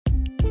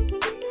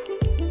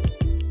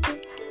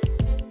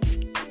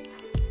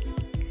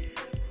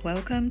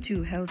Welcome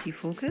to Healthy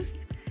Focus.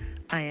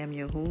 I am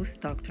your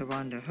host, Dr.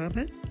 Rhonda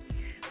Herbert.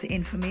 The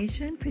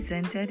information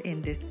presented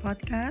in this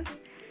podcast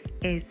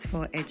is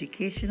for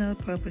educational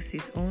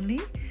purposes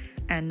only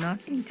and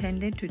not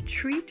intended to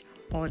treat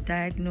or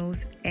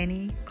diagnose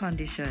any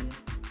condition.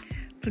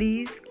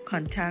 Please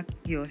contact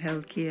your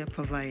healthcare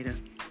provider.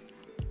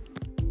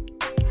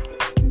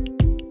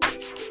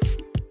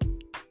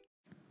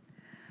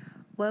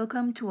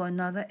 Welcome to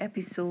another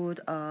episode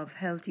of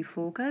Healthy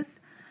Focus.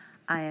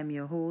 I am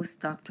your host,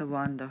 Dr.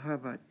 Rhonda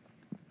Herbert.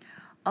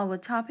 Our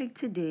topic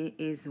today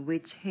is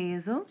witch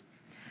hazel,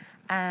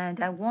 and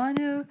I want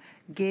to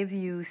give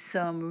you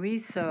some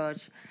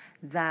research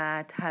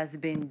that has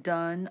been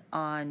done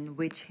on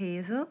witch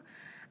hazel,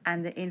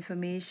 and the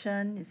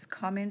information is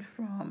coming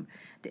from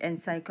the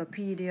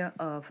Encyclopedia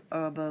of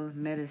Herbal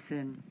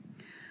Medicine.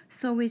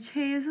 So witch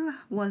hazel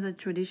was a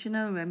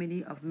traditional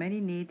remedy of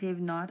many native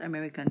North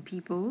American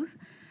peoples,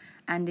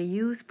 and they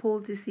used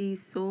poultice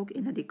soaked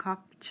in a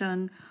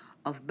decoction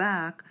of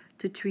bark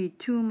to treat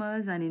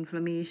tumors and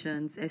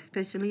inflammations,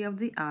 especially of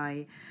the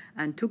eye,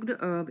 and took the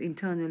herb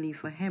internally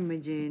for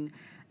hemorrhaging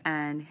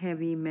and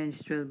heavy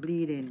menstrual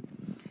bleeding.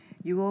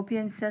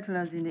 European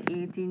settlers in the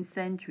 18th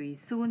century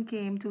soon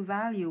came to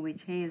value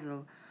witch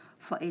hazel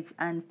for its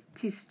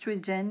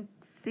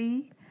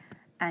astringency,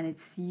 and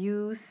its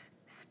use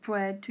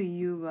spread to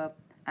Europe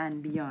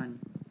and beyond.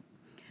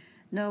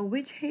 Now,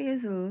 witch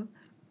hazel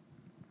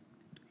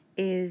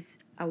is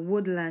a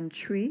woodland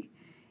tree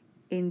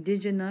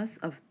indigenous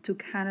to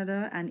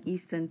Canada and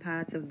eastern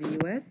parts of the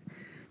U.S.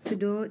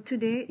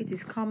 Today, it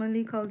is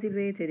commonly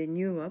cultivated in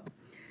Europe.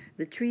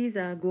 The trees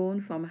are grown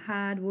from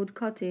hardwood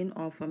cutting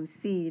or from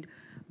seed,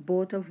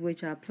 both of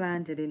which are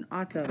planted in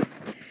autumn.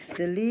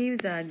 The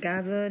leaves are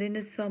gathered in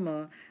the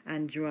summer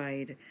and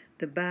dried.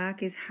 The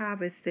bark is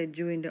harvested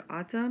during the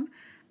autumn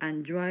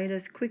and dried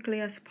as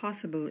quickly as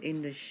possible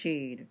in the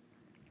shade.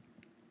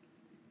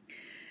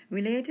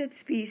 Related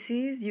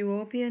species,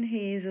 European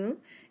hazel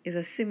is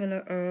a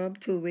similar herb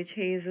to witch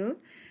hazel,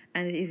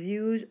 and it is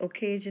used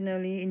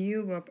occasionally in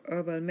Europe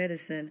herbal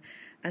medicine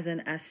as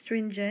an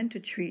astringent to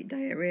treat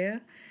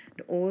diarrhea.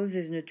 The oil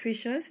is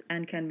nutritious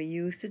and can be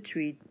used to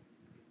treat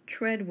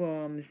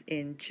threadworms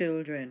in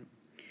children.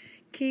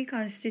 Key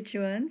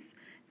constituents: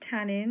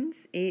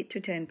 tannins 8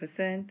 to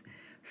 10%,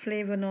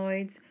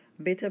 flavonoids,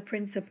 bitter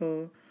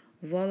principle,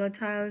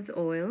 volatiles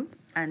oil,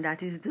 and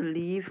that is the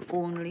leaf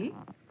only.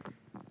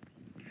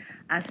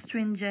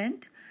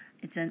 Astringent,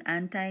 it's an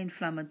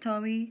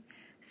anti-inflammatory,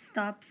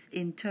 stops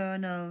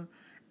external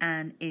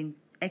and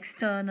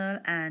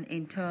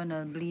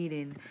internal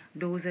bleeding.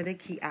 Those are the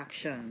key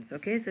actions.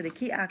 Okay, so the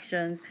key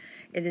actions: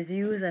 it is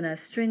used as an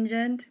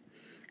astringent,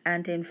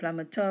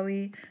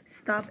 anti-inflammatory,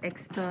 stop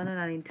external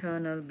and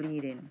internal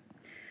bleeding.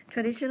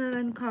 Traditional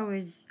and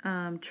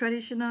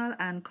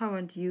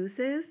current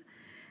uses: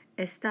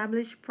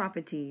 established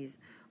properties.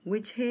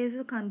 Witch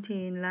hazel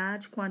contain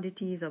large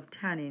quantities of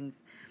tannins.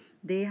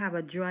 They have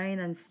a drying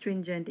and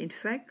astringent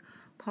effect,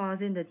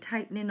 causing the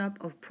tightening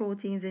up of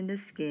proteins in the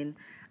skin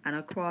and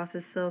across the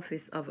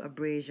surface of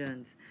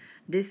abrasions.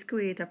 This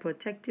creates a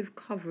protective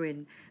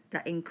covering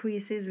that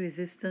increases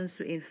resistance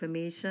to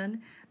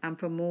inflammation and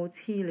promotes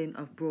healing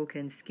of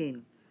broken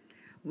skin.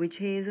 Witch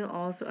hazel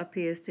also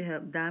appears to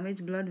help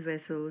damage blood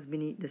vessels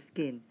beneath the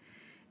skin.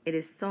 It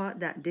is thought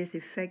that this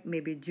effect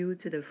may be due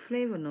to the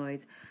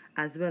flavonoids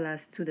as well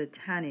as to the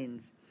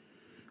tannins.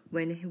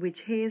 When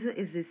witch hazel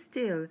is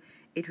distilled,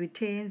 it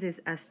retains its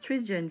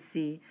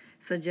astringency,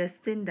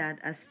 suggesting that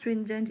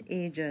astringent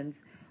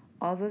agents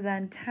other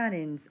than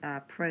tannins are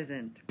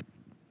present.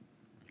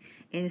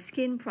 In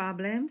skin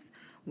problems,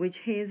 witch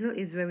hazel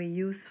is very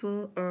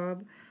useful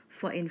herb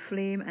for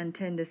inflamed and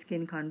tender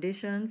skin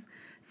conditions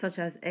such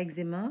as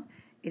eczema.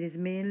 It is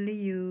mainly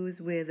used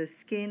where the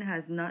skin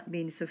has not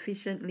been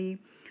sufficiently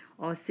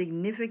or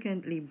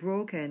significantly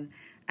broken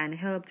and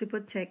help to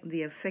protect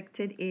the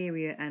affected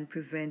area and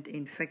prevent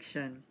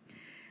infection.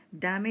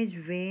 Damaged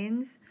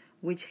veins.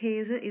 Witch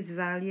hazel is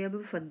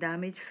valuable for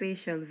damaged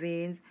facial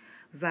veins,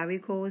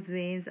 varicose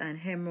veins, and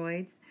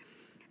hemorrhoids,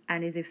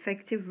 and is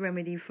effective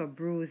remedy for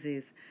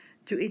bruises.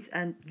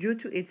 Due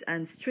to its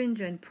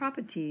astringent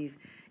properties,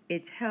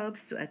 it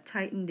helps to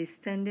tighten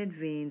distended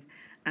veins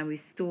and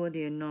restore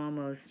their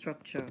normal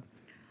structure.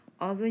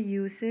 Other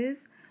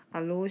uses: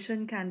 a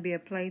lotion can be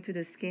applied to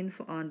the skin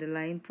for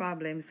underlying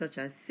problems such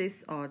as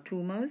cysts or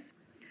tumors.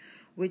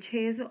 Witch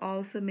hazel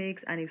also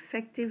makes an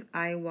effective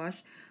eye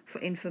wash for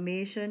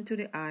inflammation to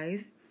the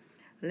eyes.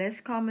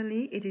 Less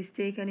commonly, it is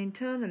taken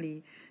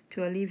internally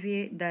to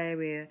alleviate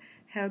diarrhea,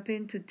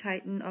 helping to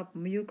tighten up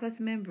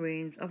mucous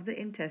membranes of the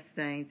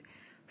intestines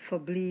for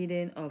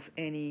bleeding of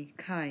any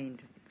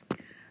kind.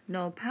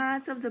 Now,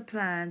 parts of the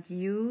plant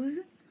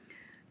used: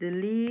 the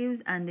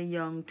leaves and the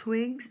young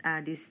twigs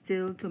are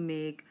distilled to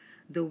make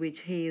the witch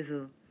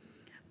hazel.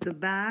 The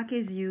bark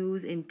is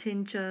used in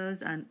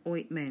tinctures and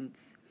ointments.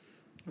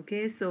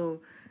 Okay,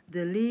 so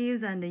the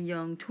leaves and the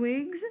young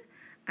twigs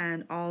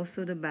and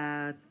also the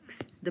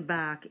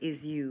bark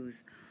is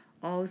used.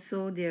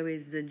 Also, there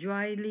is the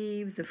dried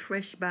leaves, the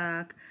fresh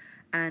bark,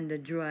 and the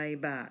dry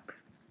back.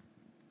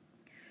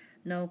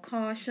 Now,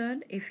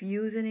 caution: if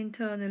using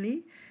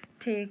internally,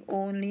 take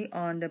only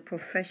under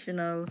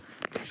professional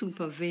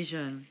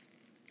supervision.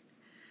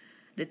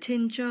 The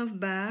tincture of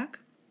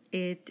bark,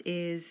 it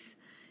is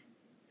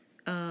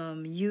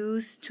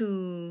used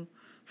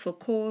for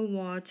cold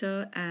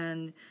water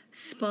and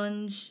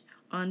sponge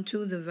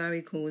onto the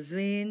varicose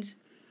veins,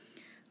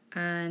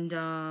 and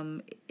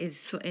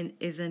as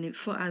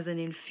an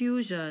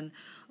infusion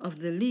of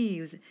the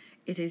leaves.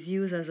 It is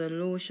used as a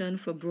lotion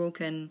for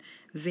broken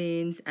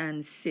veins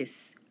and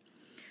cysts.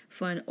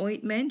 For an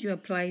ointment, you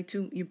apply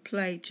to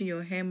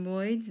your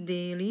hemorrhoids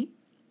daily,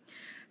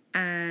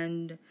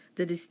 and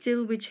the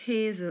distilled witch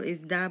hazel is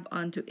dabbed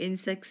onto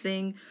insect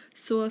sting,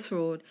 sore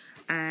throat,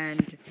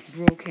 and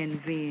broken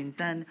veins.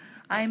 And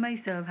I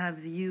myself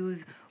have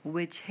used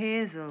witch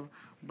hazel,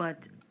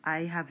 but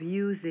I have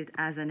used it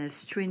as an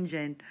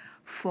astringent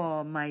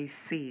for my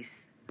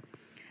face.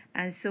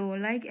 And so,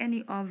 like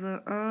any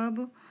other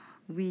herb,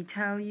 we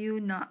tell you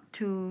not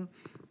to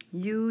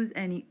use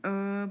any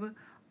herb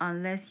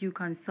unless you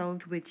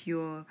consult with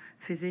your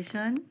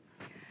physician.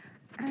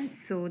 And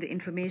so the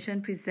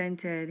information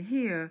presented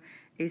here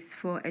is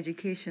for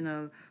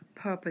educational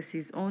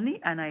purposes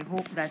only, and I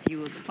hope that you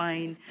will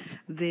find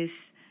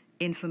this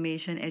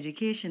information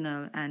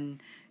educational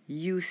and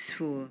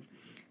useful.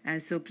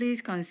 And so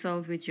please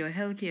consult with your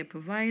healthcare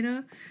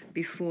provider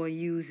before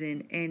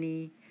using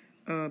any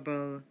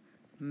herbal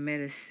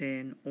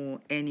medicine or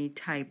any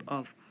type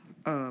of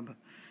herb.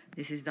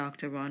 This is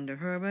Dr. Rhonda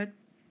Herbert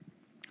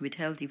with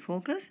Healthy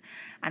Focus,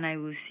 and I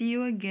will see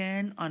you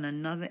again on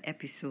another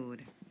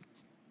episode.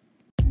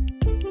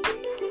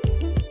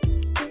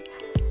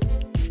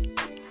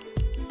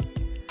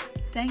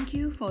 Thank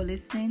you for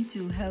listening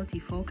to Healthy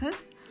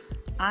Focus.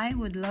 I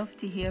would love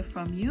to hear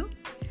from you.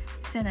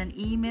 Send an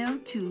email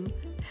to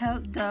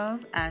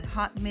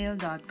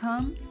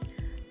healthdove@hotmail.com.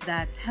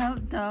 That's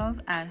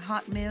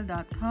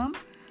healthdove@hotmail.com.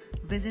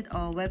 Visit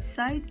our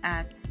website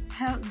at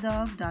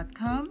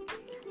healthdove.com.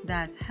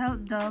 That's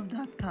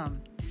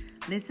healthdove.com.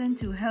 Listen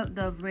to Health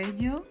Dove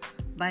Radio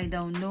by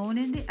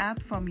downloading the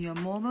app from your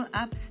mobile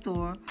app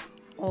store,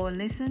 or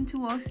listen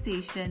to our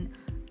station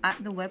at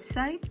the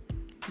website,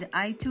 the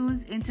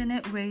iTunes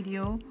Internet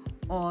Radio,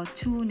 or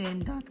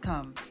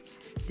tunein.com.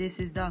 This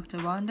is Dr.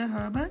 Rhonda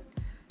Herbert.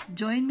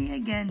 Join me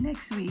again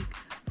next week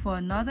for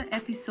another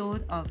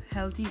episode of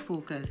Healthy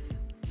Focus.